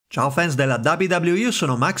Ciao fans della WWE, io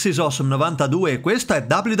sono MaxisAwesome92 e questo è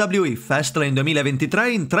WWE Fastlane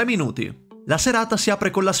 2023 in 3 minuti. La serata si apre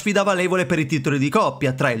con la sfida valevole per i titoli di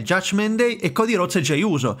coppia tra il Judgment Day e Cody Rhodes e Jey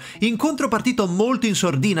Uso, incontro partito molto in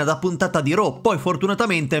sordina da puntata di Raw, poi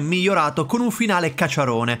fortunatamente migliorato con un finale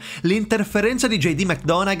cacciarone. L'interferenza di JD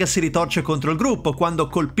McDonagh si ritorce contro il gruppo quando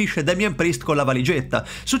colpisce Damian Priest con la valigetta.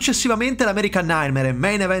 Successivamente l'American Nightmare e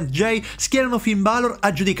Main Event Jay schierano Finn Balor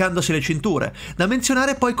aggiudicandosi le cinture. Da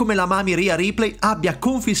menzionare poi come la Mami Rhea Ripley abbia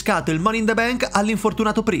confiscato il Money in the Bank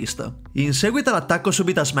all'infortunato Priest. In seguito all'attacco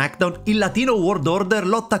subito a SmackDown, il Latino World Order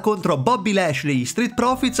lotta contro Bobby Lashley e gli Street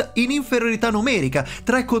Profits in inferiorità numerica,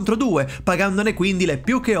 3 contro 2, pagandone quindi le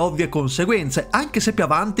più che ovvie conseguenze, anche se più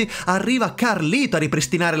avanti arriva Carlito a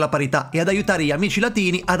ripristinare la parità e ad aiutare gli amici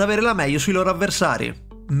latini ad avere la meglio sui loro avversari.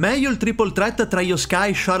 Meglio il triple threat tra Io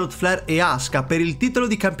Sky, Charlotte Flair e Asuka per il titolo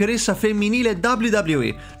di campionessa femminile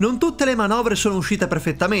WWE. Non tutte le manovre sono uscite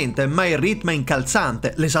perfettamente, ma il ritmo è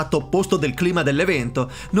incalzante, l'esatto opposto del clima dell'evento.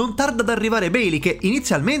 Non tarda ad arrivare Bayley che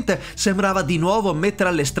inizialmente sembrava di nuovo mettere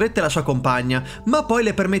alle strette la sua compagna, ma poi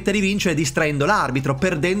le permette di vincere distraendo l'arbitro,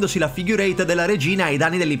 perdendosi la figure eight della regina ai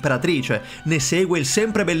danni dell'imperatrice. Ne segue il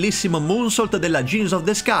sempre bellissimo moonsault della Genius of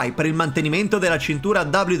the Sky per il mantenimento della cintura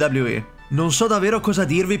WWE. Non so davvero cosa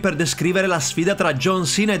dirvi per descrivere la sfida tra John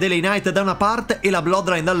Cena e LA Knight da una parte e la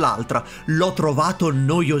Bloodline dall'altra. L'ho trovato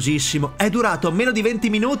noiosissimo, è durato meno di 20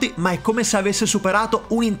 minuti ma è come se avesse superato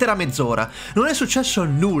un'intera mezz'ora. Non è successo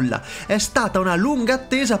nulla, è stata una lunga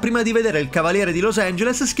attesa prima di vedere il Cavaliere di Los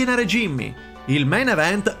Angeles schienare Jimmy. Il main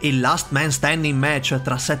event, il Last Man Standing match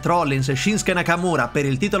tra Seth Rollins e Shinsuke Nakamura per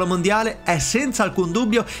il titolo mondiale, è senza alcun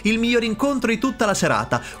dubbio il miglior incontro di tutta la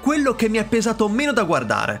serata, quello che mi è pesato meno da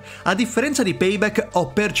guardare. A differenza di Payback ho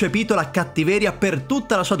percepito la cattiveria per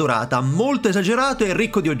tutta la sua durata, molto esagerato e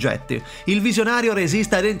ricco di oggetti. Il visionario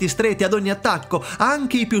resiste a denti stretti ad ogni attacco,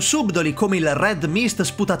 anche i più subdoli come il Red Mist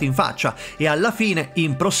sputato in faccia, e alla fine,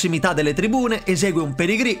 in prossimità delle tribune, esegue un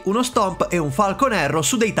pedigree, uno stomp e un Falcon Arrow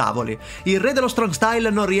su dei tavoli. Il re dello strong style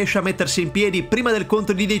non riesce a mettersi in piedi prima del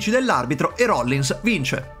conto di 10 dell'arbitro e Rollins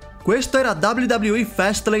vince. Questo era WWE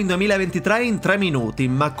Fastlane 2023 in 3 minuti,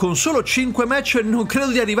 ma con solo 5 match non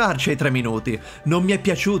credo di arrivarci ai 3 minuti. Non mi è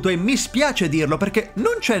piaciuto e mi spiace dirlo perché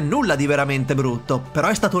non c'è nulla di veramente brutto, però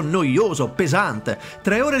è stato noioso, pesante.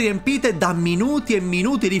 3 ore riempite da minuti e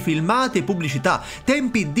minuti di filmati e pubblicità,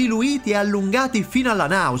 tempi diluiti e allungati fino alla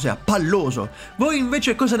nausea, palloso. Voi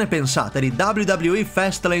invece cosa ne pensate di WWE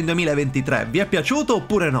Fastlane 2023? Vi è piaciuto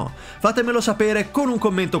oppure no? Fatemelo sapere con un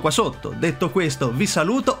commento qua sotto. Detto questo, vi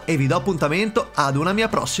saluto e vi do appuntamento ad una mia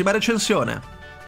prossima recensione.